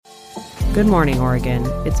Good morning, Oregon.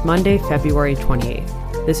 It's Monday, February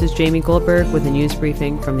 28th. This is Jamie Goldberg with a news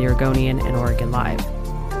briefing from the Oregonian and Oregon Live.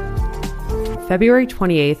 February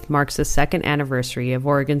 28th marks the second anniversary of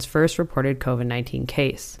Oregon's first reported COVID-19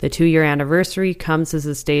 case. The 2-year anniversary comes as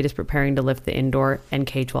the state is preparing to lift the indoor and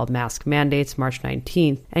K-12 mask mandates March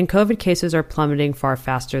 19th, and COVID cases are plummeting far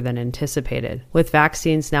faster than anticipated. With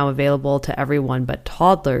vaccines now available to everyone but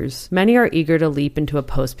toddlers, many are eager to leap into a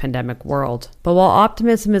post-pandemic world. But while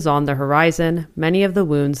optimism is on the horizon, many of the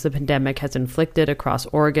wounds the pandemic has inflicted across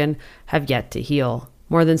Oregon have yet to heal.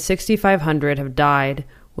 More than 6,500 have died,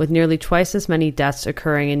 with nearly twice as many deaths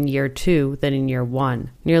occurring in year 2 than in year 1.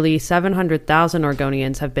 Nearly 700,000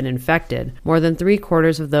 Oregonians have been infected, more than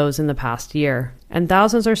 3/4 of those in the past year, and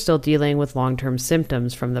thousands are still dealing with long-term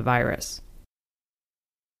symptoms from the virus.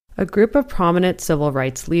 A group of prominent civil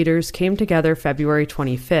rights leaders came together February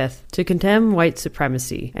 25th to condemn white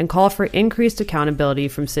supremacy and call for increased accountability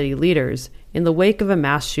from city leaders in the wake of a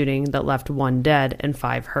mass shooting that left 1 dead and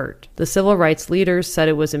 5 hurt. The civil rights leaders said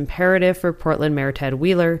it was imperative for Portland Mayor Ted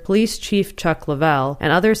Wheeler, Police Chief Chuck Leavell,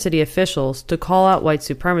 and other city officials to call out white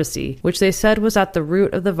supremacy, which they said was at the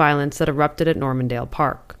root of the violence that erupted at Normandale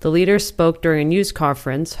Park. The leaders spoke during a news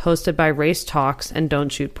conference hosted by Race Talks and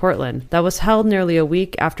Don't Shoot Portland that was held nearly a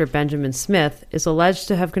week after Benjamin Smith is alleged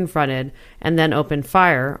to have confronted and then opened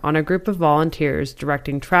fire on a group of volunteers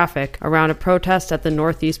directing traffic around a protest at the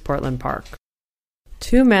Northeast Portland Park.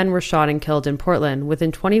 2 men were shot and killed in Portland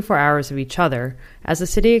within 24 hours of each other as the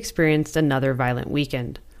city experienced another violent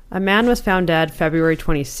weekend. A man was found dead February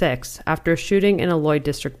 26 after a shooting in a Lloyd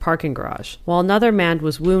District parking garage, while another man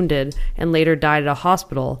was wounded and later died at a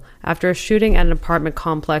hospital after a shooting at an apartment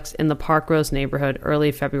complex in the Park Rose neighborhood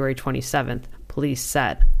early February 27th, police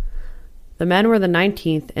said. The men were the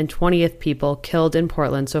 19th and 20th people killed in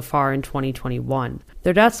Portland so far in 2021.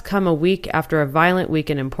 Their deaths come a week after a violent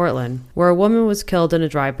weekend in Portland, where a woman was killed in a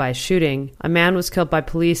drive-by shooting, a man was killed by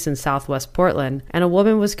police in southwest Portland, and a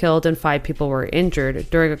woman was killed and 5 people were injured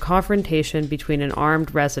during a confrontation between an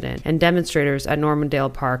armed resident and demonstrators at Normandale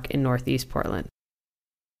Park in northeast Portland.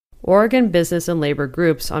 Oregon business and labor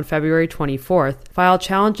groups on February 24th filed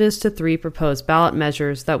challenges to 3 proposed ballot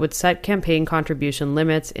measures that would set campaign contribution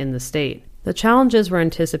limits in the state. The challenges were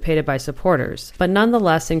anticipated by supporters, but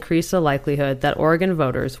nonetheless increase the likelihood that Oregon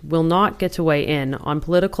voters will not get to weigh in on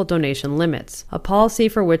political donation limits, a policy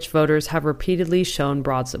for which voters have repeatedly shown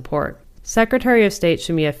broad support. Secretary of State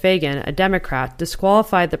Shemia Fagan, a Democrat,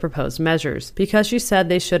 disqualified the proposed measures because she said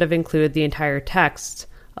they should have included the entire text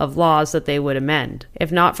of laws that they would amend. If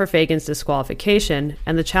not for Fagan's disqualification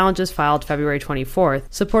and the challenges filed February 24th,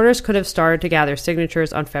 supporters could have started to gather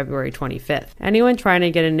signatures on February 25th. Anyone trying to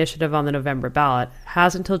get initiative on the November ballot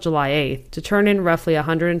has until July 8th to turn in roughly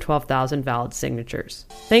 112,000 valid signatures.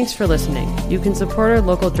 Thanks for listening. You can support our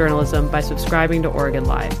local journalism by subscribing to Oregon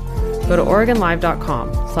Live. Go to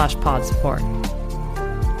OregonLive.com/pod support.